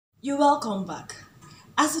You're welcome back.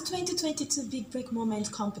 As the 2022 Big Break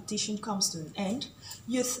Moment competition comes to an end,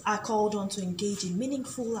 youth are called on to engage in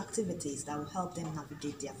meaningful activities that will help them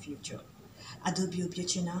navigate their future. Adobe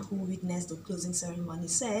Obiochina, who witnessed the closing ceremony,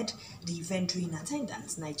 said the event drew in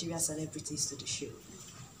attendance Nigeria celebrities to the show.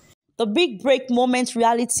 The Big Break Moment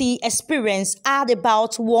reality experience had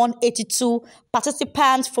about 182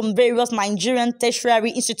 participants from various Nigerian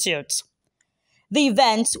tertiary institutes. The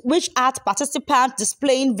event, which had participants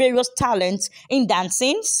displaying various talents in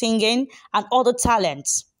dancing, singing, and other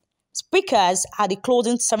talents. Speakers at the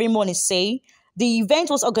closing ceremony say the event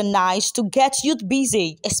was organized to get youth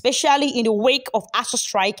busy, especially in the wake of ASU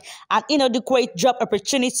strike and inadequate job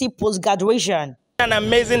opportunity post-graduation. An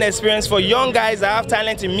amazing experience for young guys that have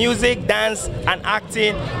talent in music, dance, and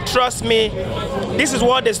acting. Trust me, this is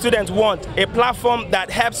what the students want. A platform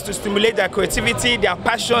that helps to stimulate their creativity, their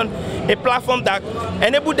passion, a platform that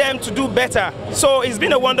enables them to do better. So it's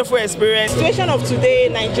been a wonderful experience. The situation of today,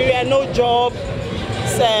 Nigeria, no job,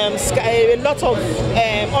 a lot of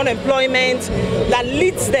unemployment that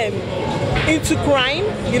leads them into crime,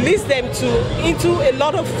 it leads them into a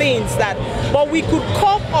lot of things but we could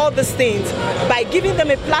curb all these things by giving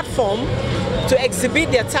them a platform to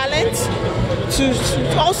exhibit their talent,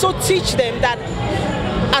 to also teach them that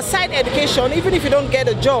aside education, even if you don't get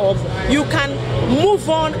a job, you can move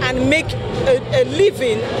on and make a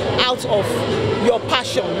living out of your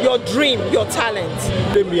passion, your dream, your talent.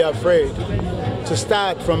 Don't be afraid to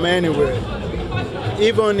start from anywhere,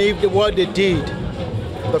 even if what they did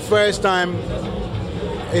the first time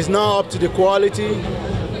is not up to the quality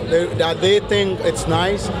that they think it's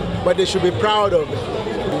nice, but they should be proud of it.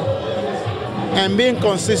 And being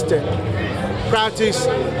consistent, practice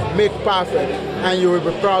make perfect, and you will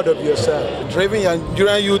be proud of yourself. Driving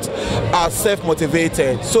Nigerian youth are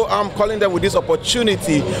self-motivated, so I'm calling them with this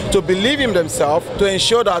opportunity to believe in themselves, to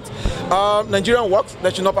ensure that Nigerian works,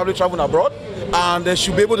 they should not probably travel abroad, and they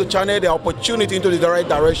should be able to channel their opportunity into the right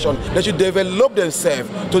direction. They should develop themselves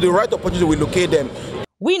to the right opportunity will locate them.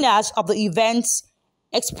 Winners of the event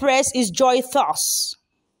express his joy thus.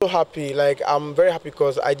 So happy, I'm very happy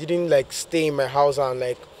because I didn't stay in my house and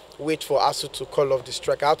wait for ASU to call off the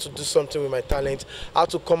strike. I had to do something with my talent. I had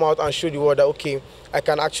to come out and show the world that okay, I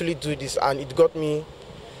can actually do this, and it got me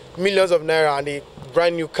millions of naira and a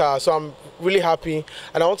brand new car. So I'm really happy,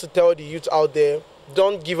 and I want to tell the youth out there,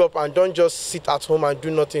 don't give up and don't just sit at home and do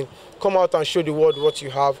nothing. Come out and show the world what you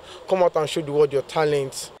have. Come out and show the world your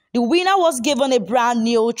talent. The winner was given a brand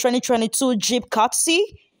new 2022 Jeep courtesy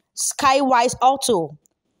Skywise Auto.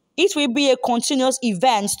 It will be a continuous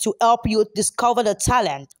event to help youth discover the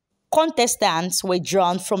talent. Contestants were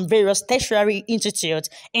drawn from various tertiary institutes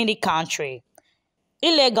in the country.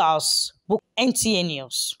 In Lagos, NTA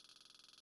News.